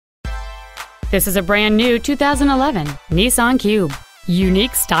This is a brand new 2011 Nissan Cube.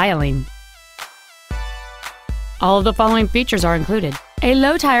 Unique styling. All of the following features are included: a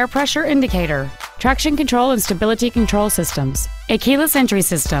low tire pressure indicator, traction control and stability control systems, a keyless entry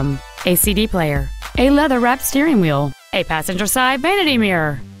system, a CD player, a leather-wrapped steering wheel, a passenger side vanity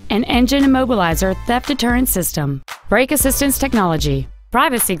mirror, an engine immobilizer theft deterrent system, brake assistance technology,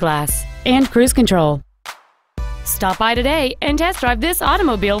 privacy glass, and cruise control. Stop by today and test drive this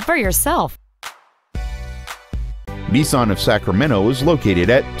automobile for yourself. Nissan of Sacramento is located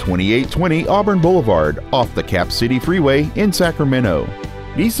at 2820 Auburn Boulevard off the Cap City Freeway in Sacramento.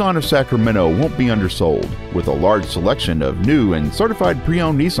 Nissan of Sacramento won't be undersold. With a large selection of new and certified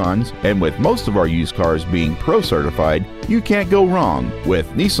pre-owned Nissans, and with most of our used cars being pro-certified, you can't go wrong with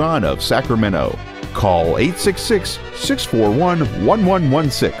Nissan of Sacramento. Call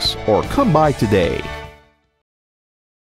 866-641-1116 or come by today.